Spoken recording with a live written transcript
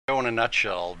a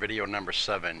Nutshell, video number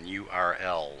 7,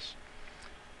 URLs.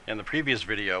 In the previous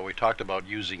video, we talked about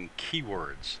using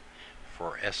keywords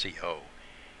for SEO.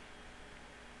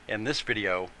 In this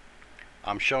video,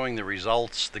 I'm showing the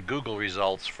results, the Google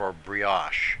results for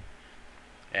brioche.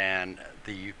 And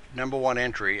the number one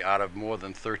entry out of more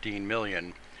than 13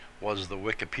 million was the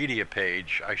Wikipedia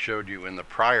page I showed you in the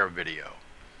prior video.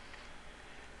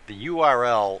 The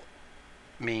URL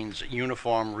means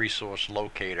Uniform Resource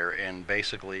Locator, and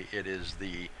basically it is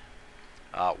the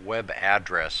web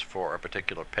address for a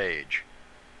particular page.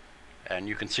 And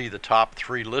you can see the top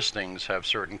 3 listings have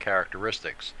certain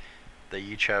characteristics. They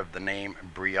each have the name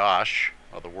brioche,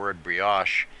 or the word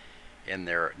brioche, in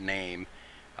their name,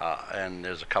 and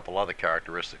there's a couple other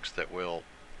characteristics that we'll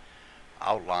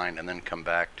outline and then come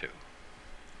back to.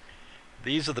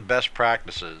 These are the best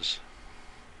practices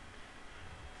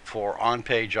for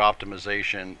on-page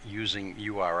optimization using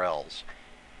URLs.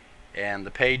 And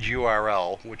the page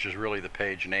URL, which is really the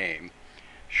page name,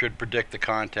 should predict the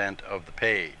content of the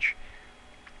page.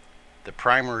 The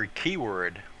primary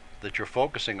keyword that you're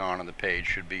focusing on the page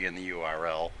should be in the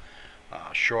URL.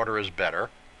 Shorter is better.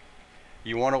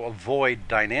 You want to avoid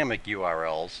dynamic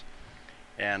URLs,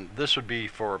 and this would be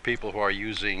for people who are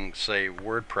using, say,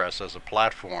 WordPress as a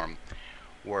platform,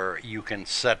 where you can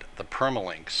set the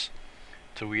permalinks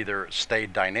to either stay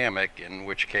dynamic, in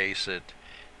which case it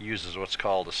uses what's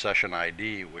called a session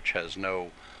ID, which has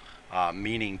no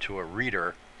meaning to a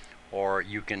reader, or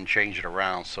you can change it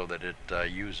around so that it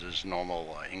uses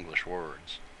normal English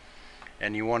words.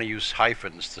 And you want to use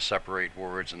hyphens to separate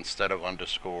words instead of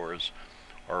underscores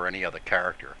or any other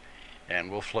character.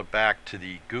 And we'll flip back to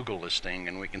the Google listing,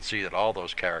 and we can see that all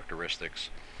those characteristics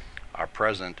are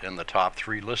present in the top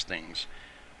 3 listings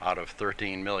out of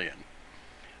 13 million.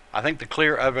 I think the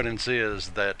clear evidence is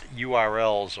that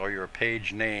URLs, or your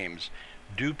page names,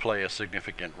 do play a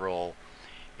significant role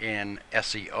in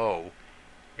SEO,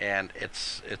 and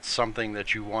it's something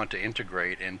that you want to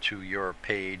integrate into your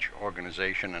page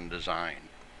organization and design.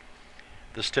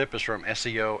 This tip is from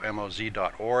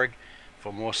SEOmoz.org.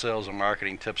 For more sales and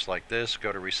marketing tips like this,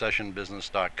 go to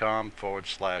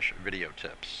recessionbusiness.com/video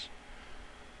tips.